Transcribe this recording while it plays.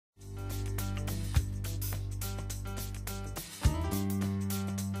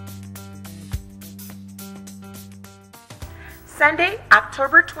Sunday,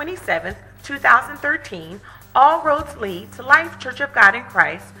 October 27th, 2013, all roads lead to Life Church of God in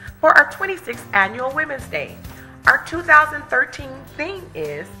Christ for our 26th Annual Women's Day. Our 2013 theme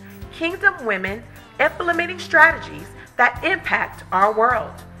is Kingdom Women Implementing Strategies that Impact Our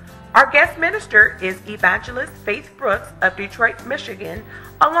World. Our guest minister is Evangelist Faith Brooks of Detroit, Michigan,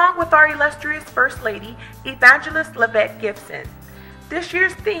 along with our illustrious First Lady, Evangelist Lavette Gibson. This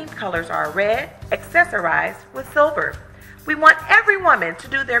year's theme colors are red, accessorized with silver. We want every woman to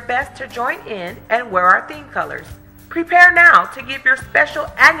do their best to join in and wear our theme colors. Prepare now to give your special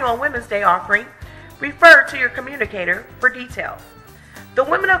annual Women's Day offering. Refer to your communicator for details. The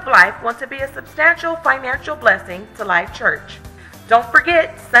Women of Life want to be a substantial financial blessing to Life Church. Don't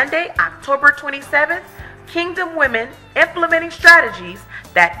forget, Sunday, October 27th, Kingdom Women Implementing Strategies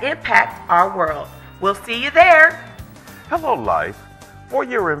that Impact Our World. We'll see you there. Hello, Life. For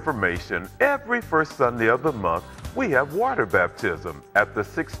your information, every first Sunday of the month, we have water baptism at the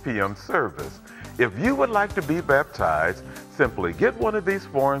 6 p.m. service. If you would like to be baptized, simply get one of these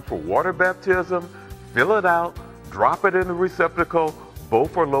forms for water baptism, fill it out, drop it in the receptacle.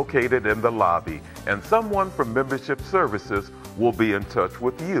 Both are located in the lobby, and someone from Membership Services will be in touch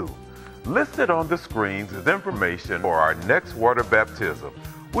with you. Listed on the screens is information for our next water baptism.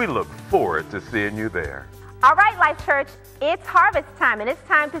 We look forward to seeing you there. All right, Life Church, it's harvest time, and it's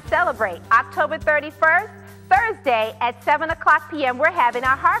time to celebrate. October 31st, Thursday at 7 o'clock p.m., we're having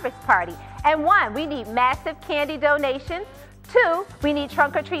our harvest party. And 1, we need massive candy donations. 2, we need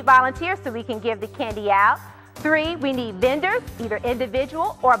trunk or treat volunteers so we can give the candy out. 3, we need vendors, either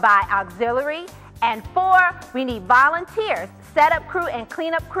individual or by auxiliary. And 4, we need volunteers, setup crew and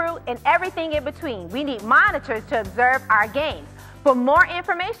cleanup crew, and everything in between. We need monitors to observe our games. For more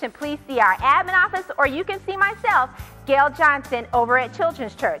information, please see our admin office, or you can see myself, Gail Johnson, over at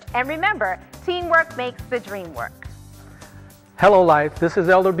Children's Church. And remember, teamwork makes the dream work. Hello, Life. This is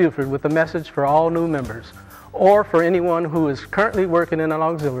Elder Buford with a message for all new members, or for anyone who is currently working in an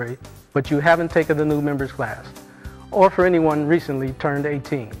auxiliary, but you haven't taken the new members class, or for anyone recently turned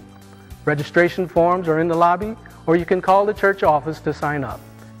 18. Registration forms are in the lobby, or you can call the church office to sign up.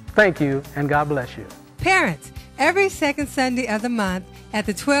 Thank you, and God bless you. Parents, every second Sunday of the month at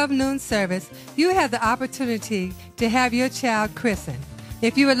the 12 noon service, you have the opportunity to have your child christened.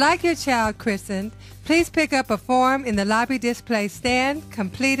 If you would like your child christened, please pick up a form in the lobby display stand,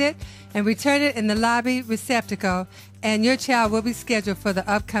 complete it, and return it in the lobby receptacle, and your child will be scheduled for the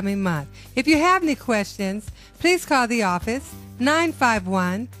upcoming month. If you have any questions, please call the office,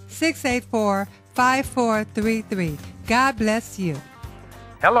 951-684-5433. God bless you.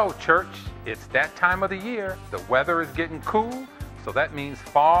 Hello, church. It's that time of the year. The weather is getting cool, so that means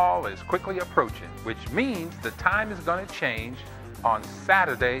fall is quickly approaching, which means the time is going to change on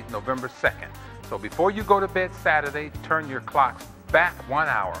Saturday, November 2nd. So before you go to bed Saturday, turn your clocks back 1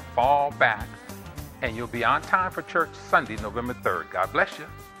 hour, fall back, and you'll be on time for church Sunday, November 3rd. God bless you.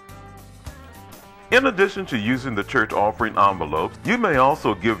 In addition to using the church offering envelopes, you may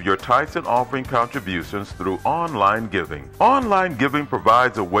also give your tithes and offering contributions through online giving. Online giving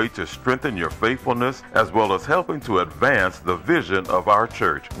provides a way to strengthen your faithfulness as well as helping to advance the vision of our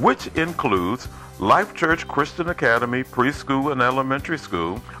church, which includes Life Church Christian Academy Preschool and Elementary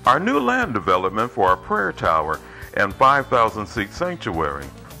School, our new land development for our prayer tower and 5,000-seat sanctuary,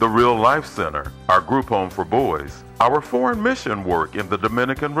 the Real Life Center, our group home for boys, our foreign mission work in the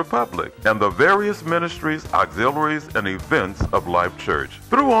Dominican Republic, and the various ministries, auxiliaries, and events of Life Church.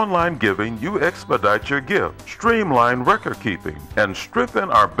 Through online giving, you expedite your gift, streamline record keeping, and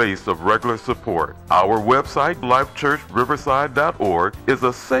strengthen our base of regular support. Our website, lifechurchriverside.org, is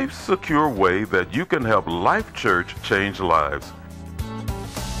a safe, secure way that you can help Life Church change lives.